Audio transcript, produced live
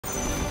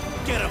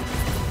Get him!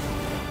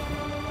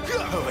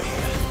 Over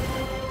here.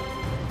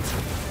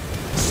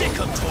 Sick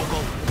him,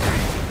 Torgal!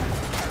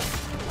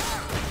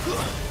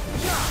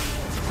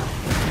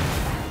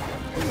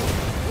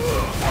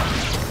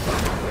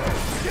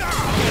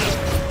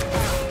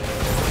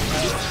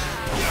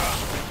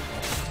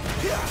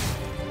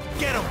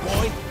 Get him,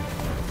 boy!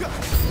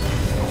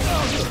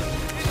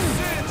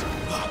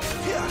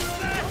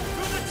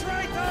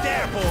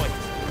 There, boy!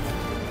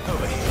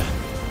 Over here.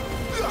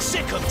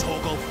 Sick him,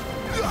 Torgal!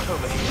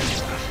 Over here.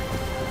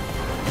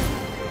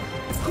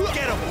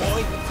 Get him,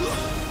 boy!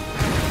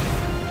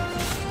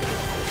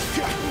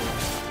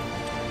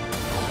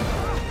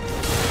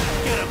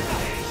 Get him!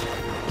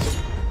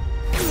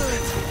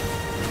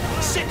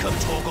 Sick him,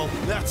 Torgal!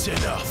 That's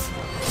enough!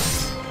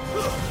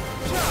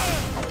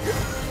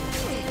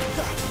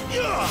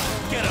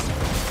 Get him!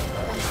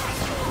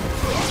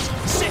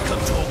 Sick him,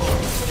 Torgal!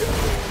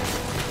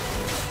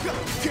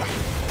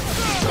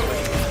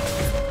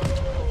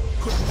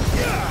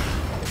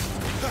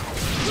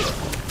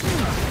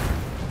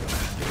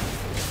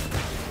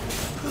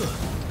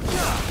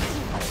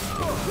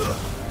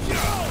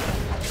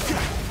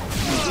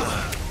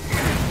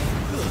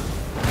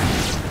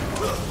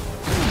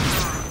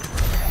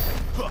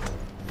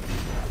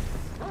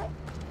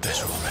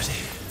 Better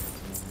already.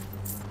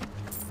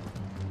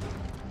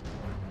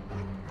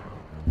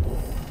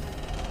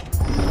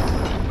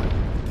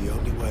 The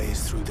only way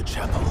is through the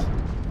chapel.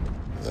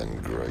 Then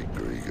Great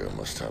Grieger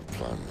must have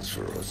plans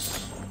for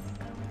us.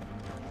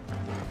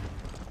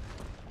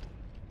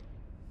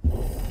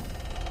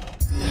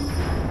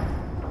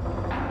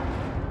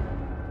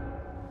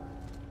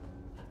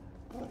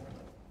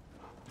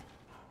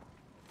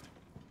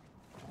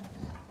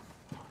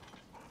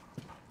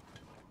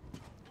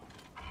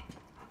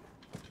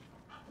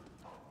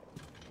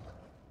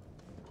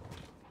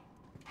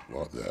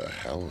 What the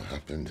hell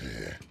happened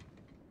here?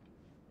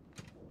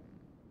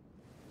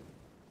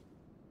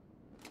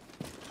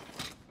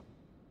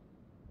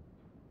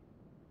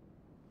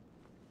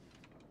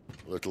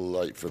 A little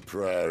late for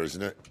prayer,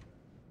 isn't it?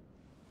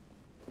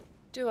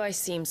 Do I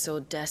seem so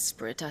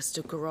desperate as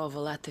to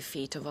grovel at the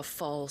feet of a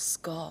false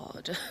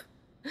god?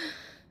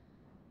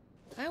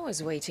 I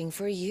was waiting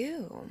for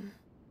you.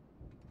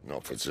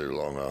 Not for too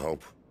long, I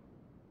hope.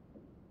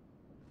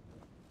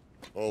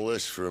 All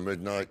this for a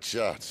midnight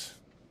chat.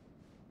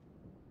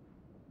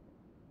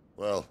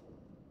 Well,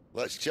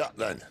 let's chat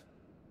then.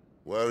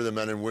 Where are the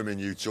men and women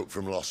you took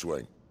from Lost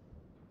Wing?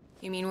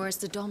 You mean where's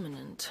the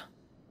dominant?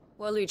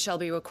 Well, you shall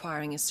be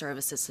requiring his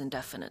services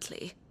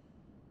indefinitely.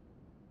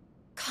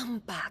 Come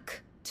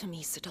back to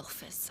me,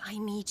 Sidolphus. I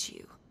need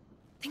you.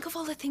 Think of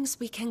all the things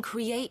we can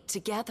create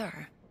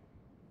together.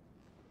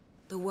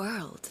 The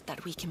world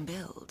that we can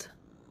build.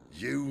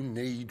 You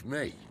need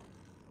me?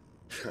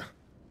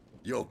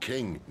 Your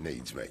king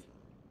needs me.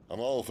 I'm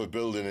all for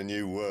building a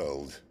new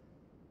world.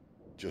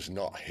 Just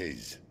not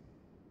his.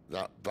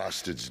 That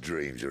bastard's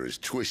dreams are as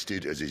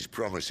twisted as his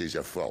promises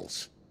are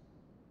false.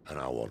 And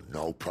I want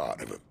no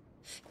part of them.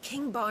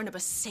 King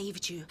Barnabas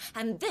saved you,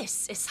 and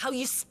this is how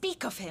you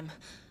speak of him.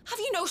 Have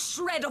you no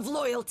shred of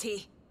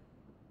loyalty?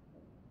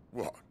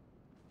 What?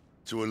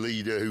 To a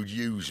leader who'd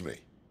use me?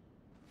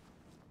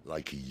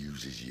 Like he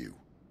uses you?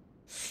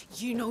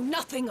 You know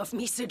nothing of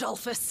me,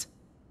 Sidolphus.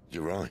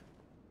 You're right.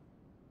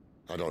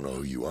 I don't know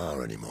who you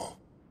are anymore.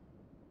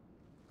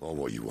 Or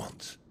what you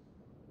want.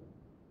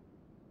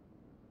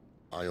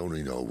 I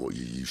only know what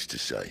you used to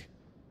say.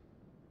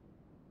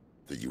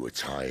 That you were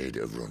tired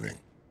of running.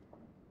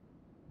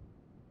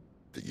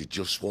 That you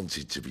just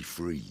wanted to be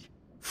free.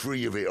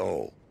 Free of it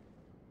all.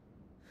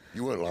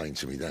 You weren't lying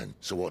to me then,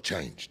 so what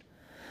changed?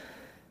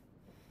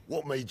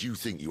 What made you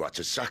think you had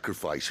to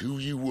sacrifice who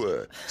you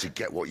were to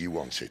get what you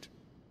wanted?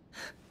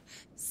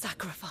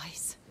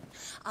 Sacrifice?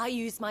 I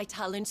use my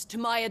talents to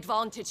my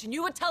advantage, and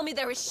you would tell me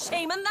there is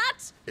shame in that?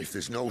 If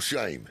there's no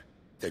shame,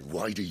 then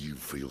why do you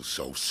feel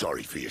so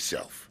sorry for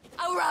yourself?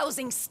 A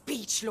rousing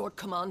speech, Lord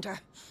Commander.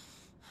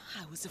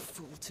 I was a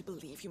fool to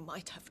believe you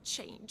might have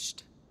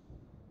changed.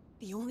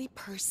 The only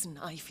person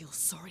I feel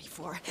sorry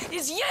for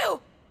is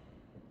you!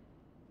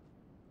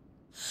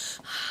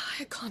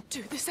 I can't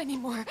do this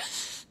anymore.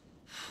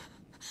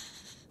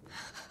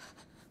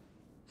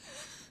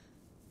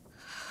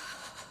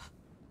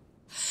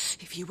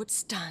 If you would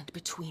stand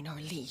between our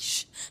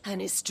liege and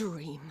his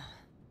dream,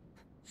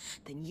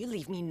 then you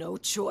leave me no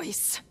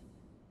choice.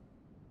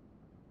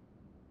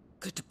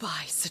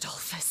 Goodbye,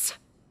 Sidolphus.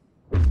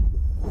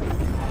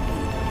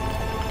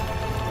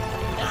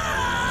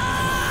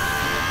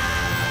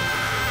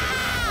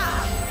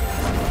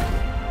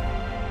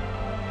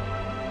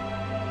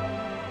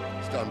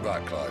 Stand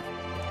back, Clive.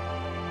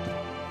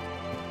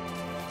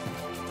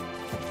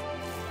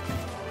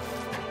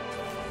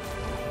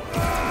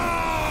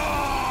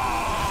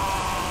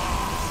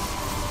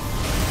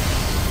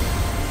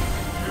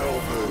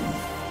 Your move.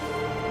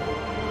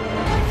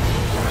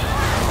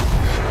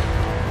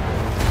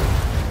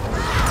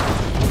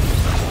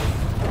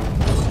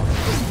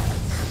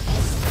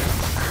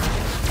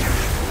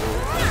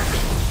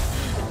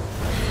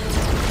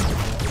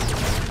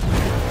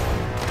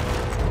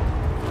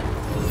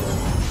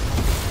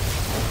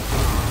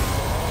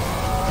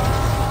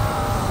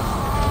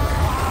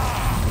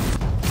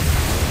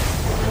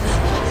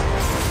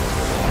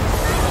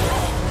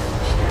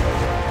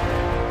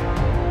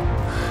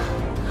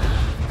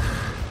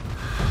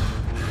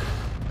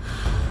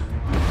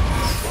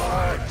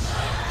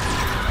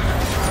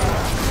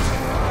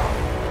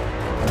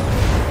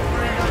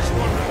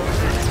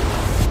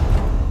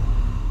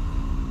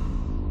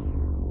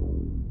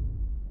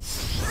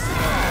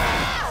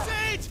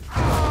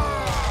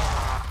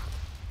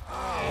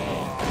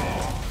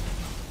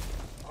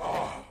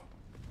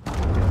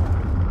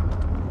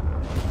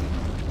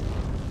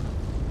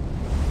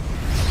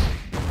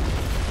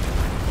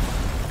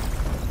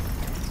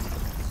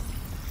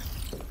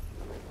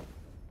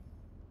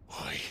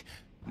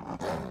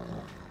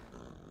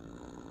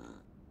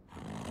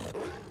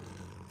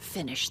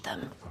 finish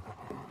them.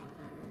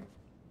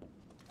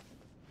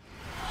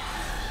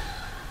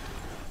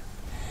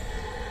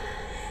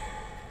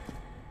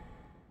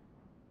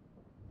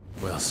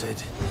 Well,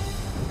 Sid.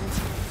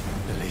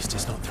 At least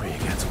it's not 3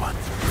 against 1.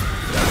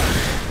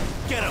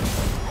 Get him!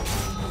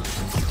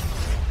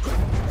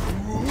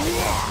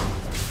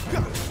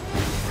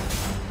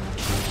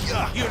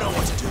 You know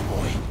what to do,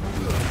 boy.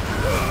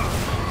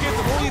 Give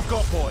them all you've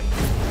got, boy.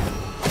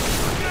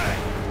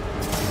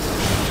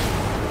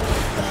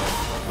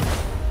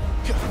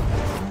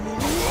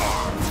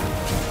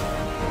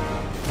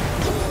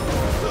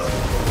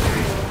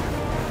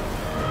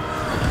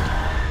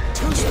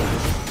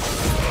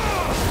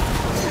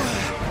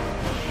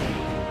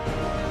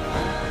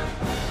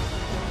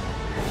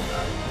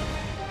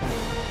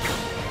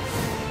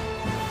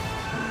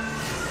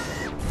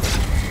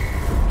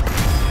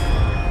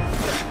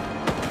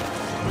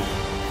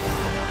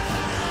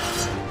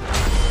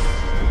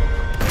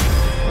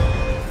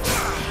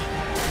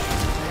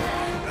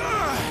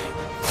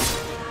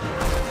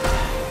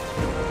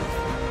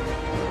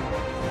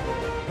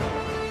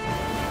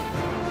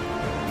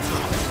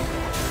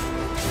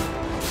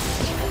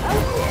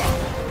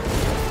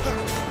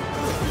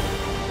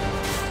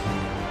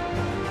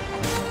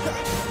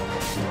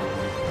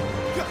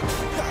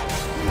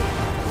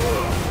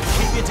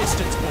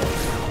 Distance, boy.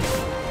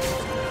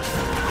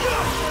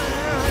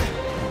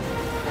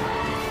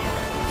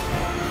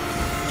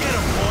 Get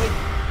him, boy.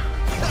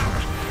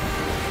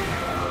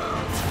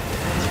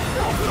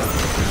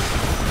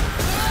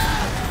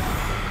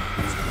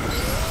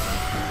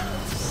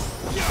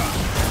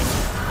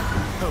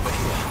 Over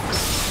here.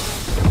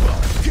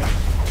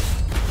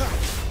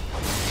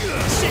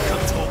 Sick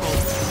of Torgal.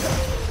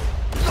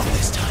 Not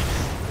this time.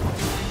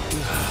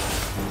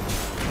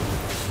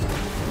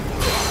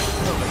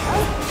 Over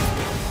here.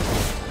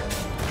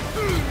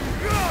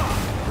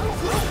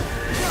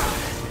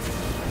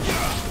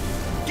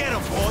 Get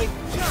him, boy!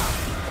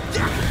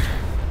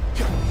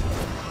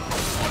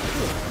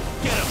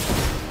 Get him!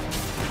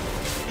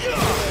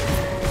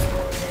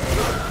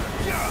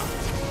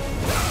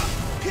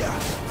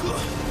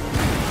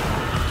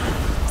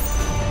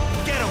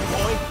 Get him,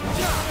 boy!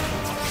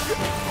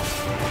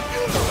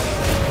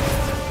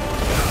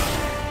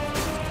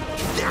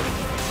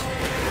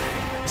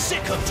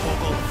 Sick of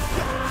Torgal!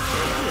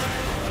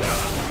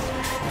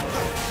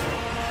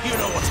 You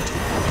know what to do.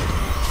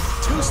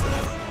 Too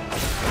slow.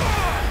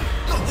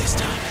 Not this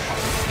time.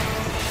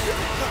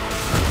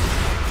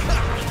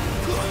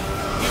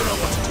 You know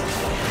what to do,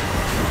 boy.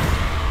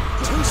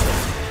 Too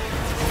slow.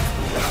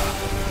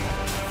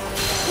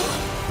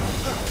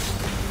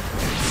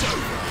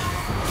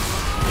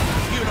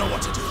 You know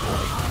what to do,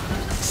 boy.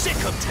 Sick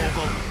of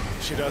Torgal.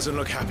 She doesn't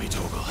look happy,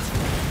 Torgal.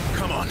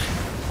 Come on.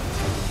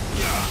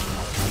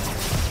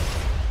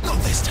 Not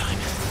this time.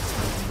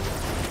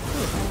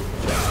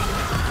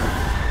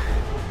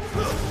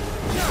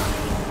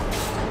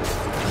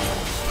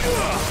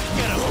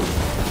 Get him!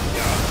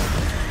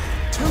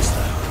 Too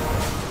slow.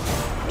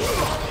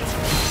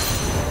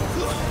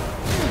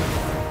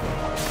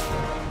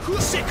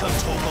 Sick of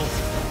Torgal.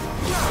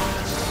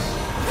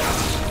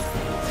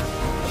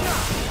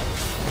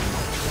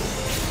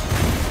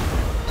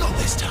 Not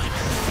this time.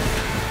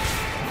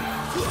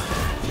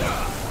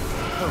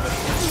 Over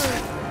here.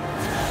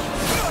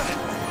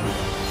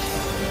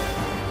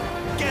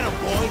 Get him,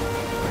 boy!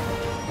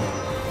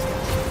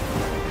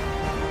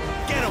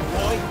 Get him,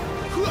 boy!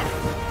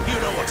 You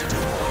know what to do,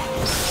 boy.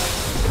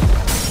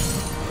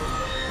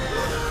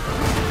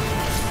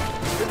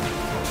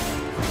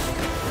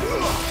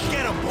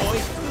 Get him, boy!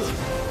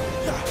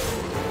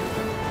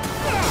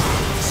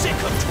 Sick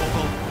of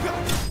Torgal!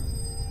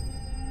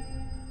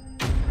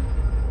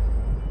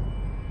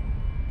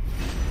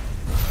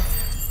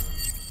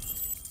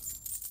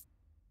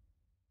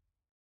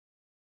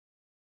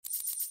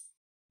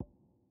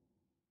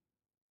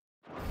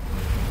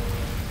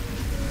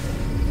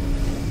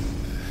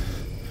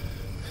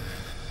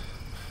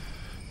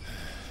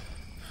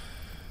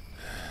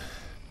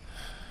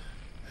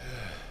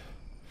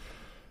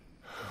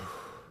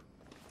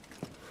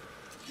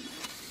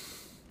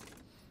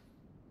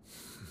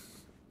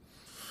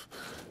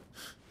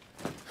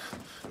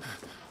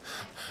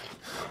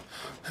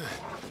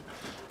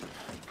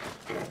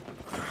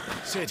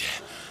 Sid,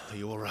 are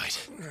you all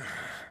right?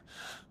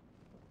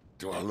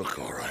 Do I look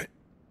all right?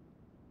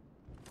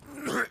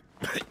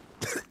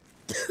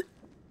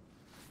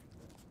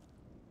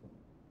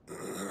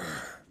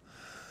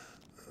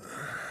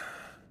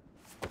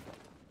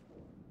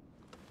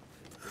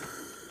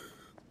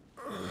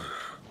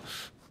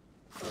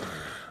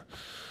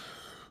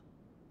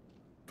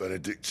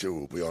 Benedicta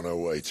will be on her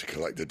way to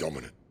collect the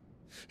Dominant,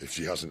 if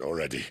she hasn't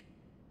already.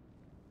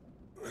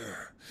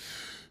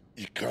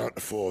 You can't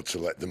afford to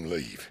let them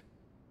leave.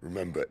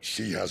 Remember,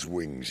 she has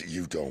wings,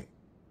 you don't.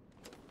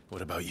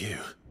 What about you?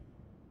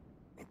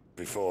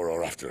 Before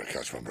or after I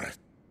catch my breath?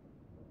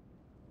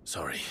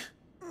 Sorry.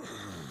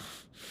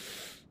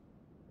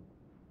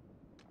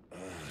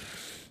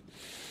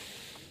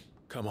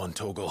 Come on,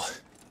 Torgal.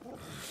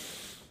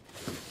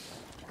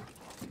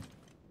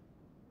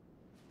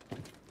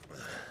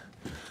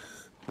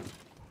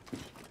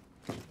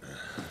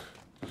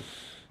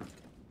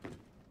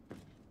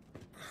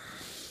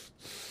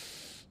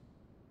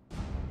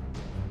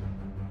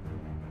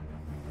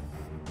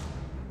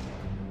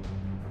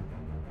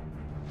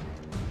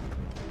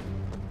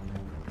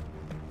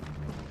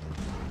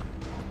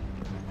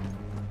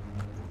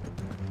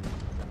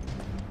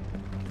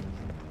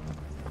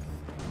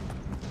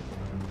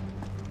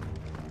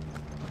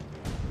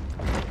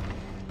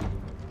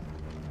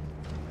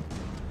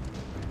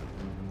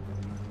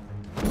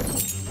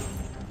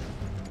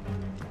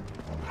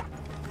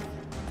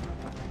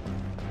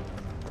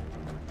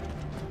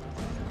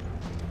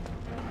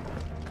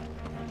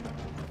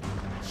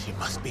 She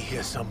must be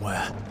here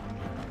somewhere.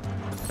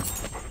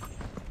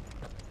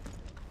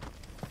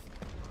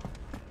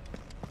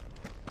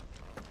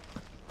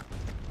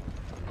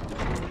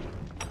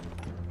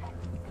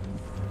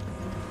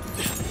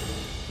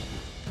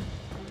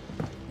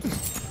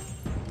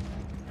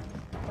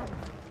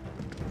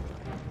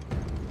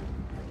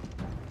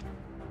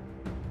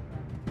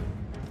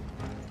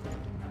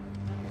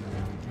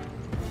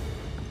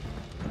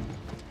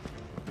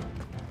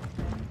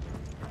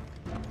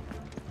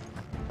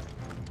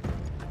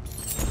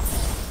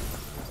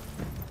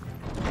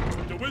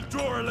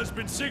 Withdrawal has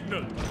been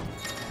signaled.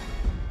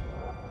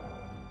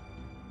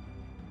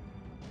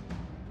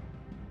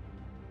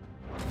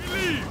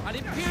 Believe! An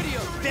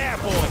Imperial! There,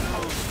 boy!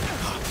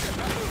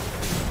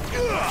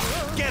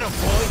 Get him,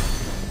 boy!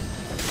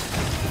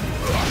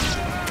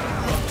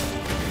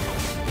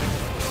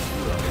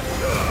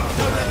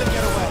 Don't let them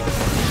get away!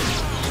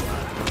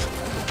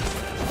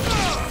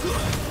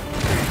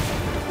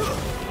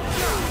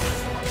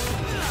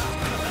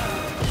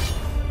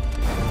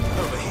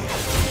 Over here.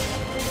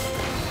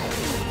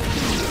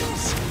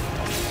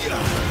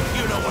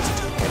 You know what to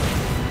do.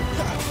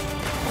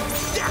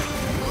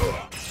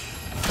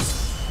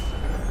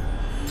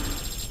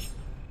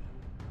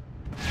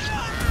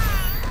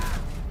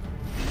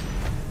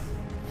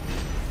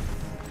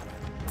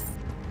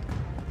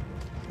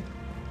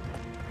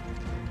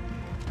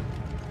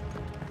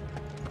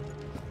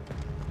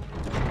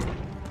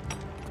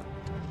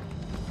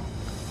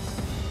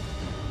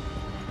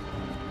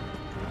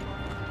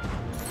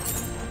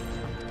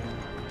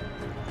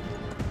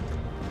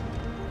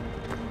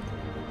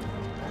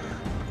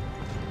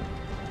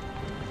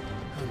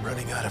 I'm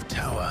running out of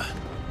tower.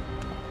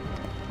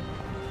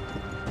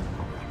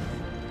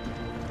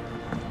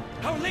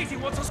 Our lady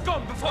wants us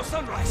gone before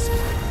sunrise.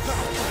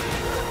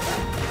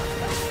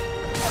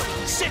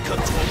 Sick of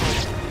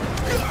trouble!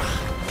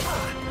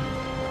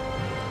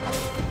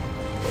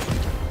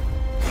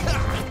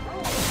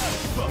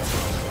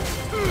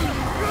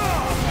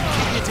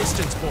 Keep your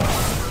distance, boy.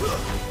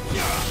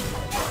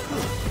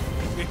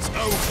 It's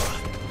over.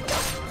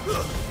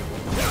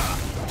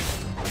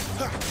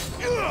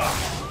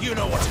 You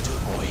know what to do,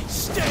 boy.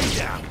 Stay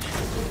down.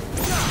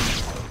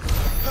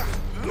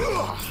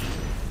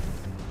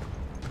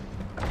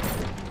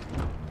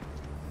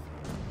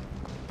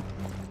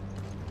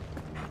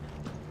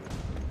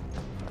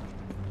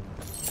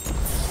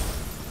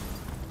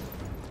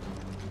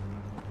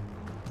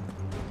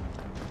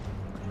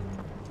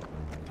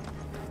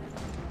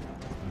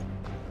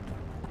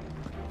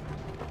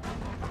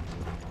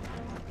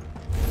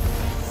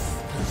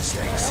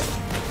 Mistakes.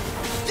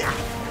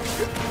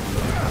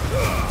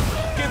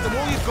 Give them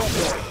all you've got,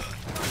 boy.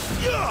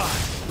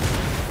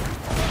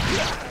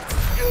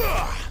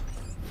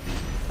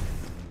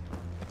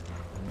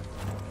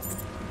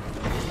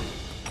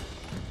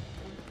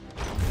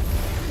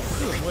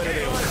 Where do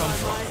they all come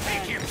from?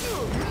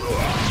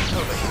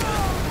 Over here.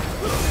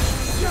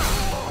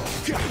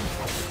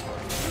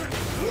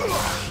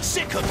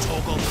 Sick of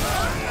Toggle.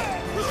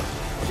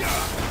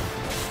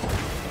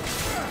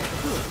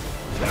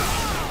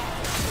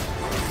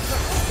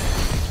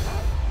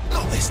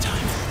 Not this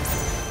time.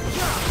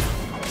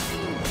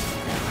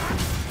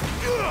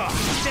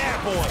 There,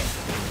 boy.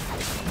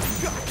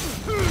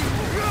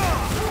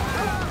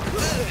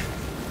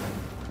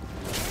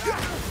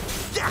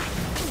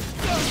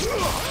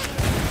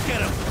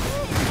 Get him.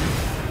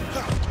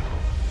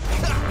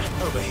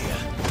 Over here.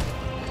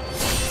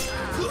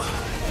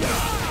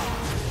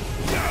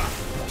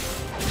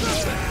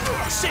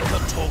 Sick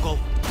of Toggle.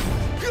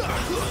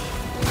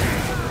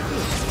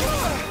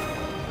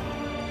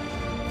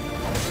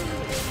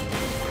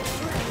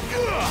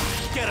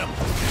 Get him.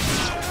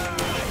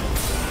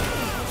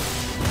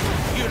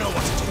 You know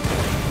what to do.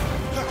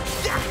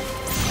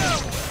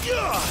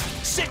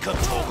 Sick of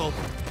Toggle.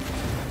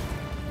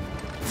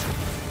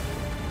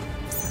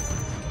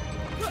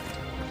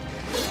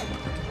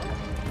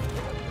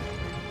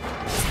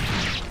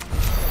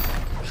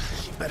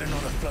 She better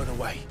not have flown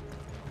away.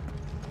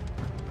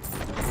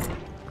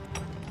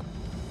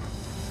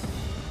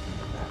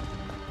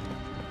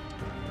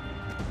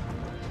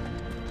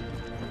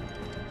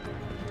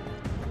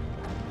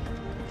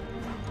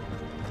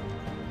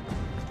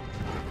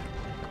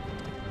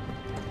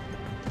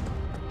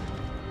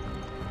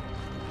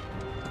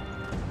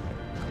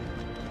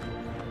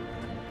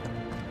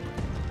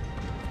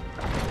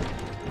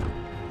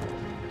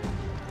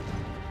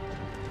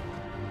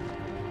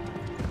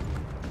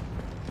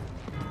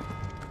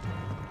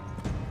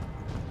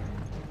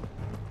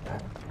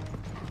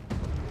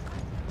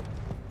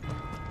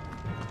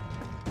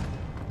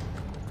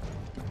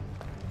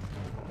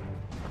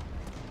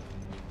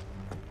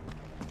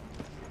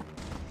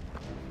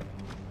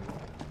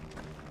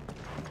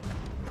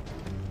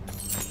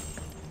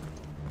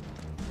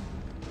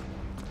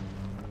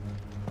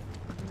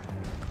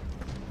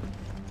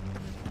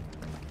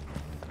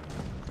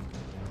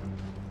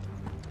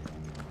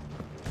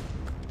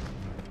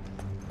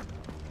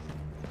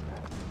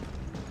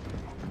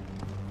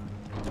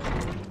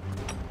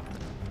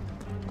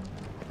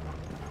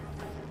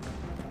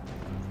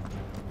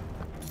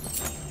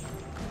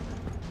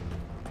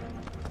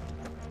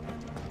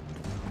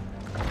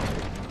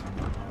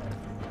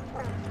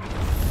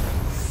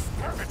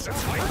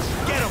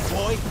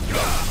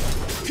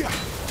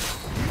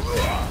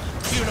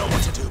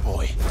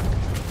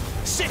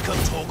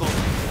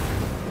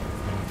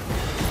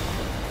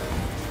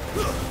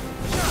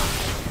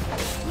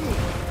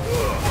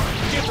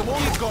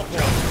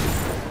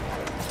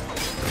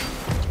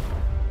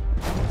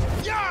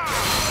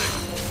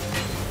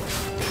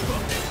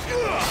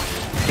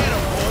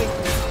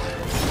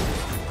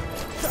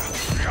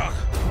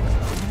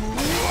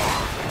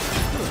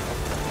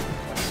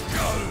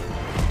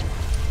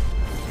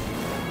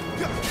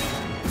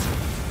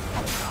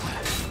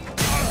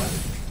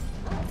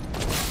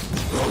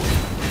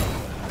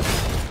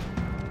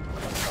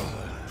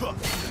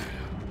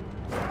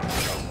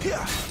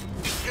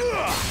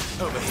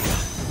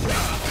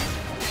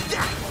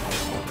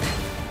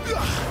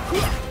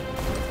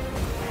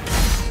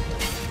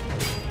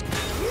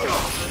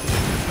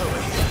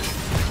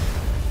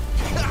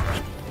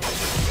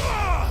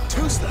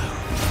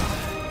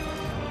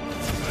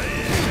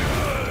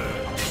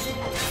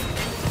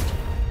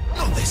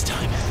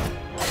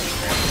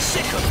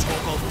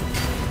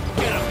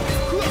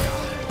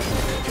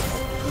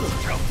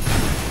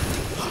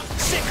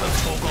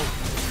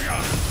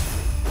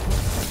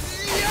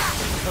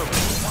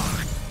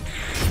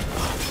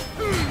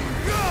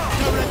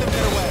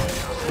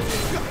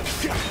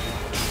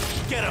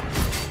 Get him!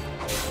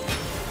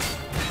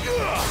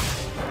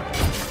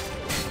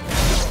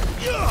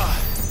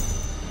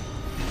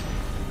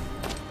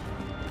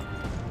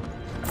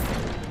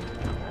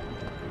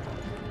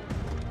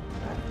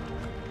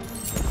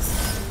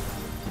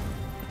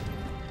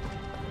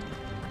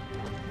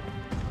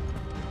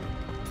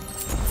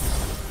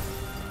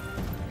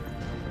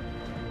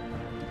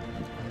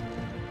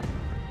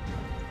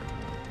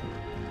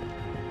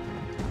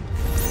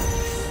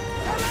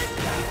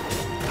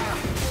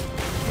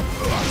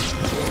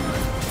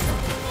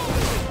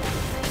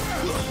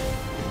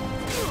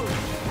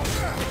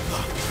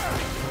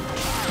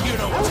 You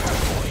know what to do,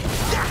 boy.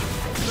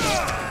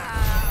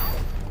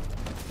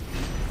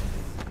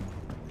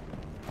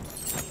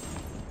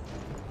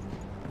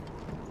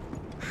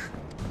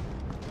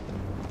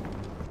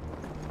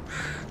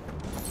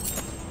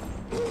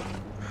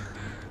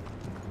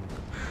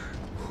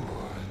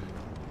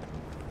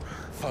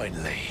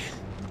 Finally.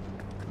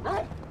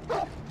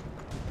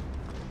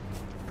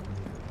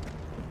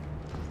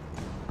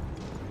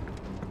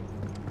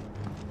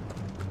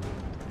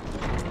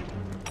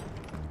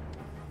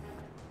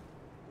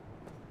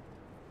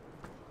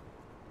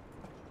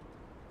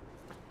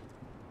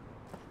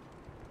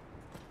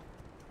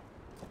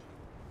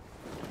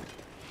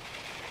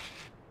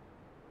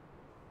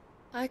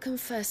 I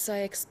confess I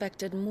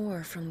expected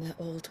more from the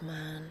old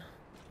man.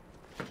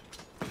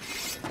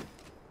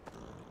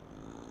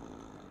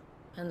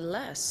 And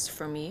less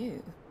from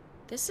you.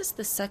 This is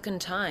the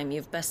second time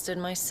you've bested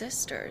my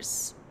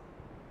sisters.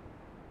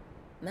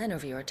 Men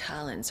of your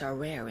talents are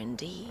rare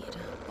indeed.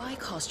 Why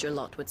cast your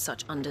lot with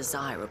such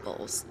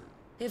undesirables?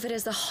 If it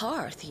is the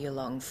hearth you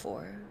long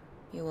for,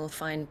 you will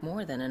find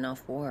more than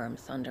enough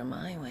warmth under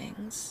my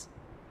wings.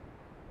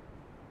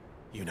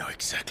 You know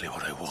exactly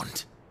what I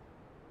want.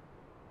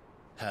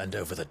 Hand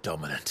over the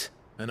dominant,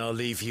 and I'll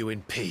leave you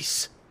in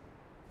peace.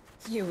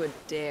 You would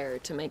dare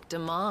to make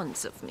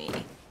demands of me.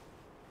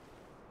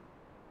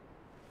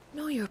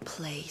 Know your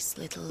place,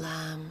 little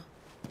lamb.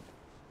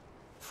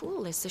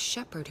 Fool is the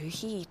shepherd who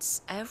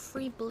heeds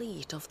every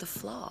bleat of the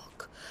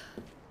flock.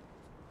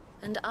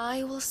 And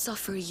I will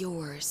suffer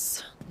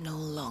yours no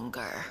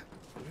longer.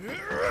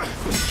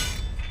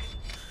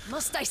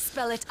 Must I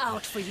spell it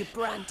out for you,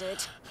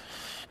 Branded?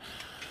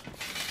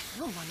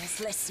 No one is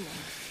listening.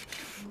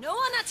 No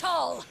one at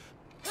all!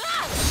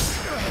 Ah!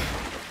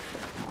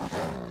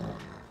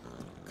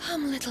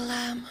 Come, little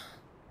lamb,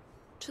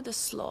 to the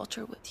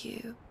slaughter with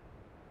you.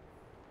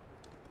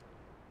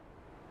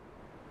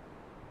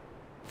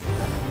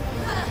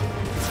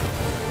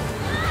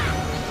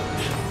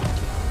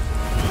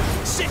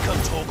 Sick of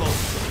Torgal!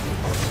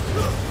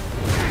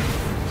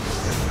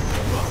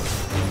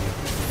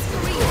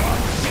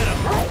 Get him!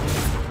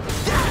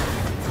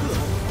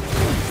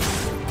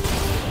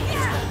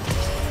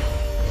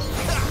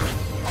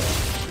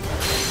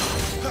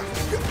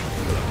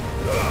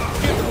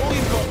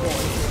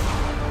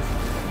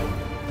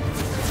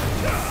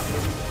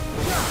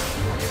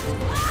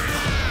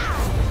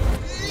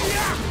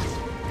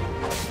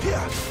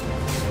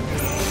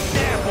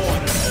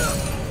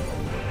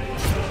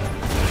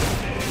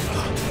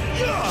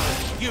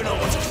 You know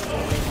what to do.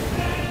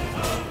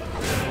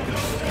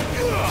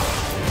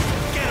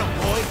 Get him,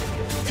 boy!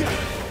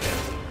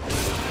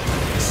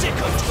 Sick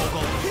of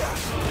Torgal!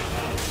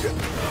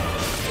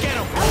 Get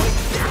him, boy!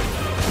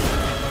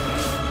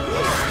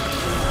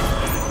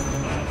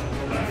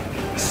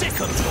 Sick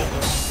of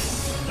Torgal!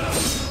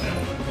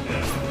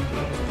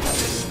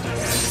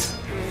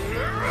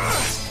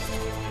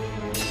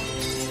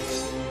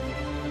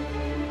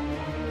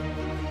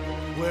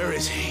 Where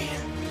is he?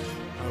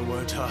 I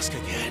won't ask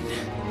again.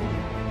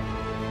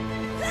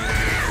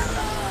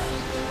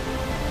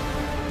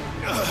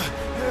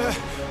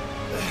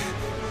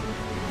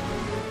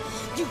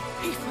 You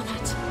pay for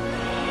that!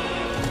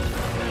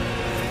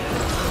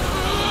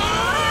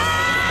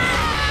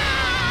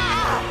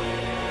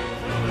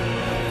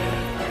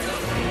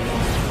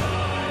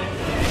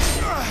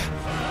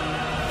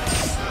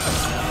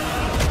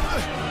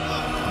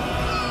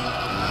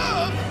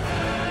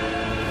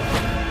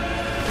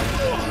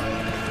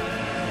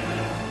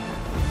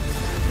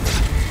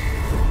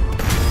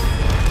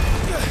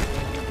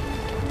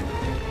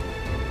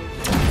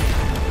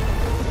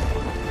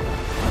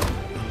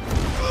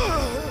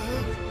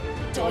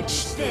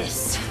 Dodge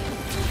this!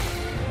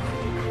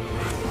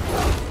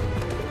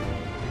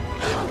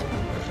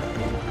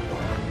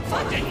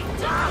 Fucking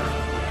die!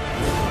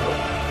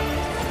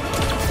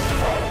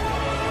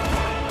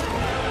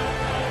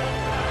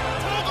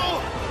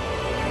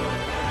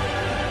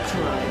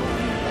 Cry when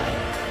you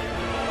like.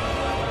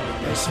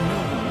 There's no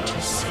one to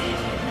save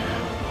you now.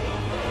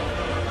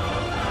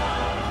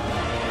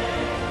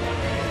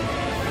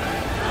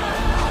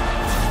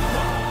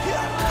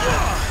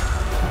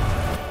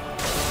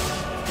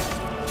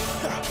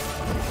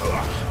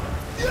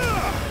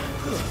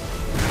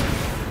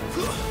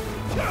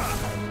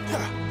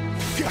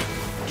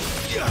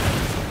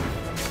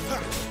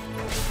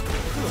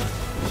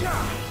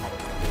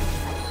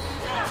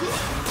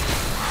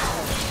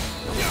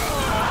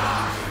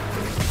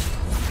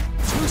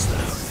 Too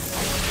slow.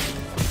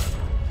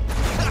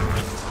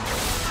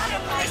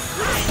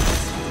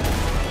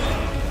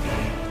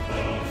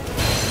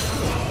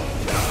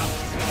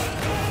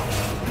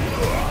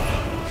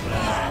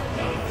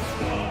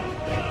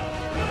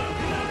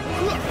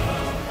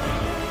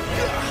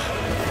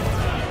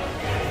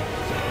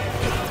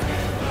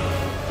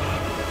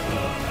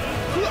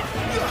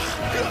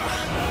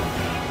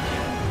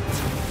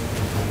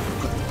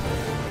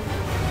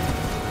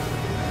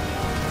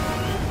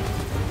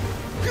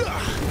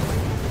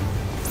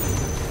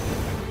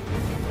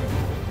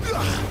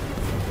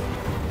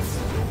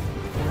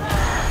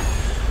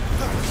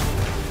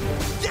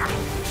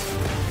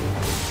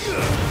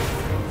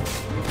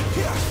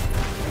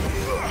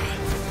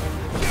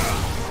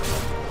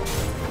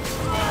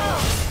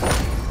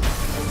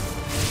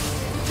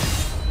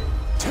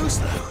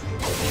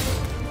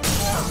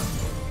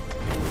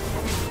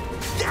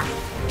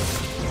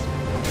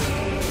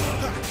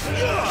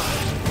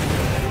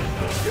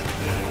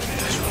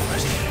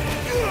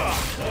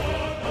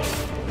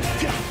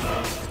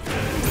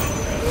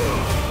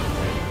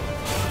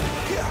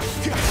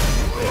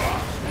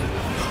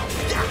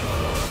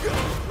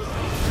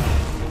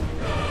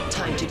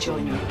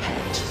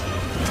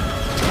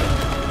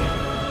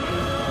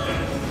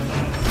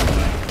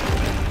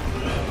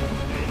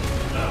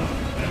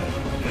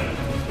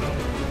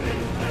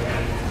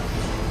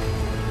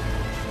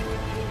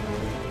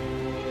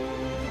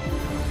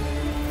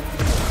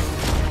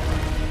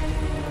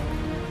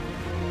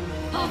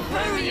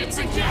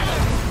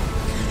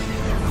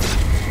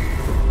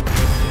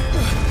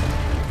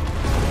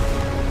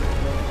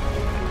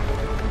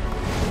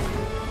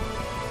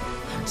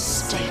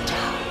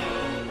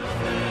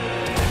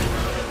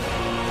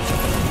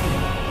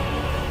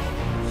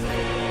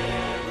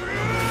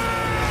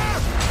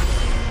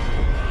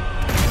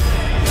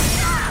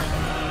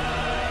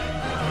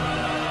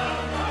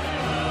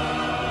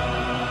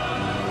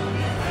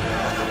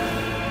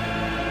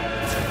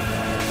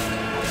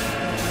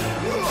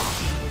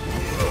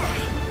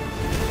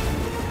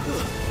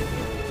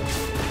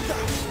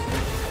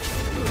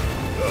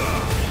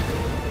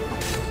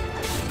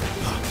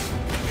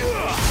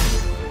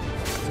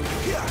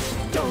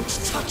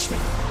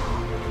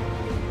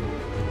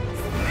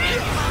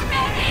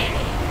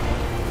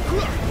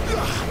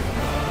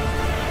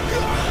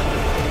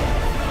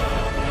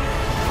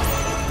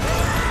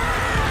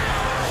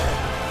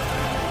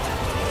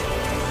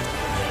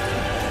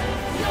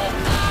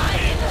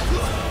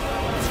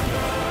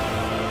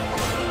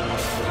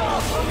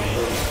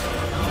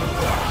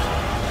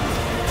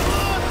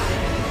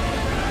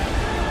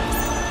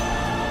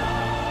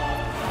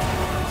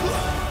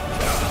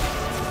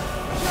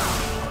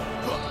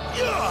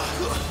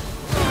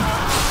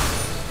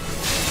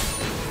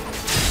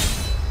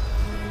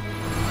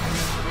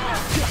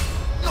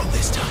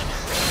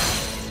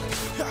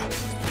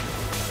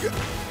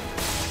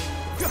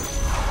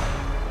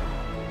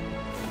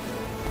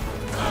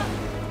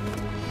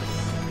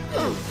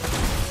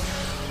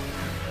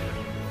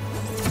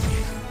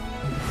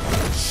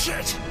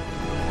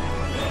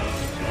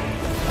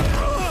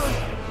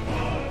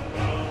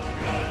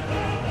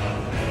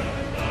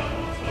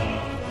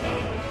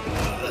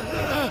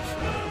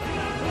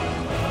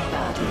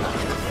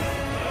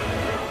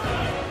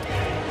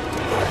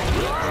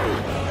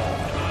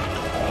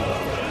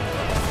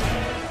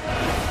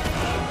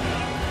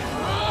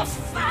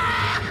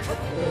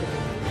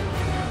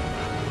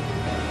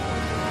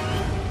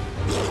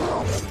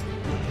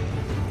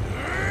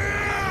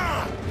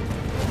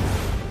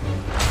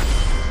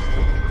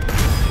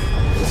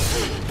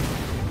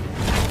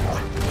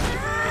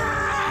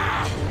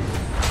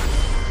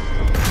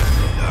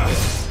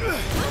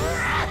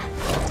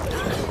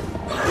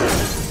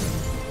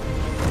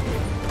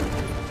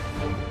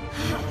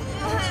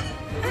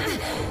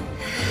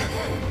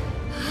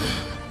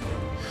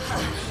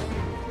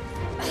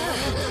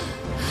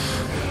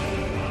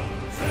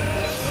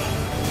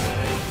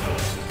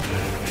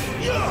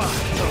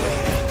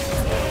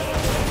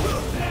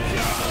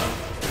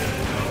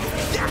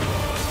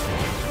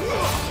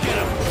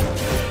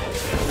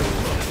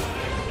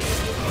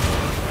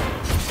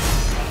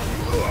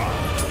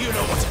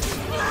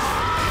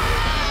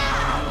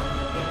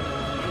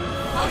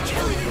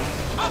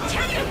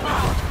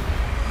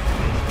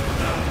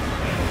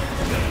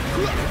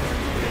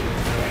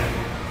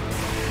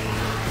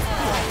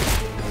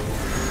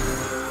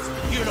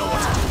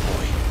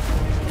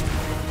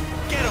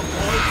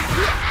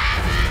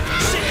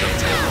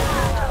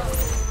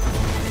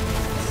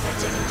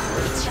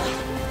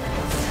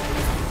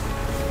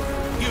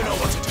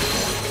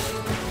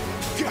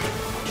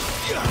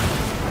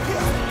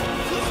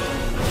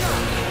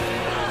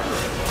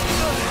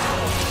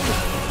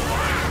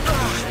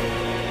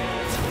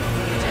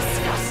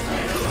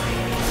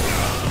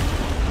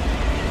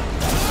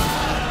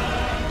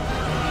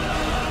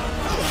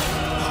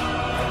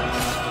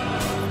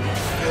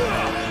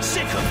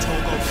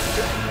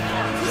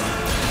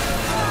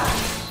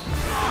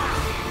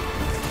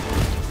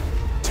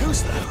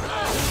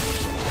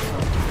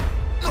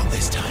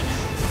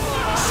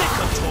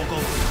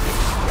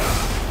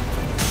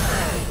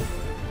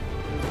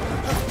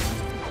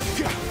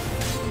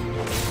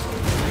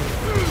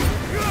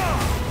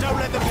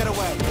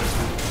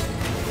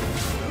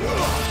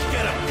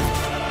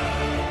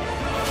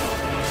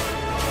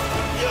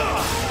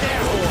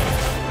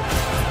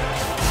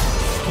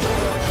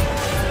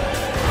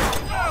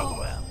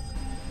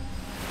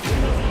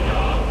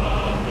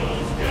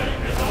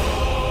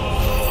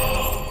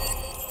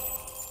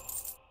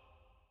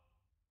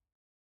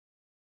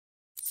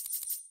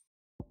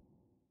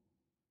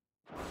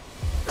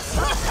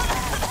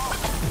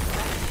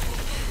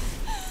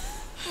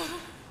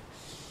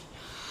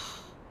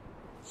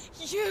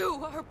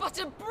 were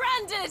but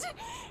branded!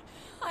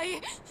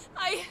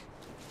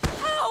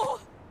 How?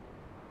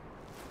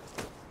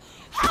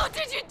 How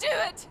did you do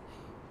it?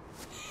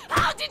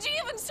 How did you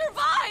even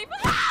survive?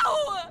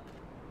 How?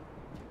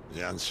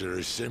 The answer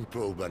is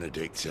simple,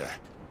 Benedicta.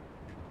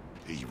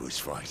 He was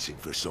fighting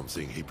for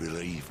something he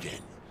believed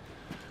in.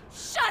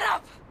 Shut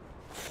up!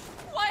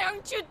 Why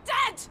aren't you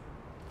dead?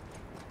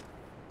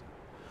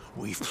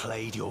 We've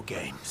played your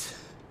games.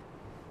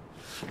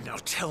 Now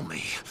tell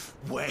me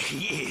where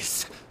he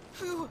is.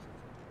 Who?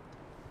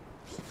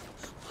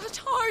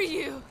 What are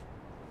you?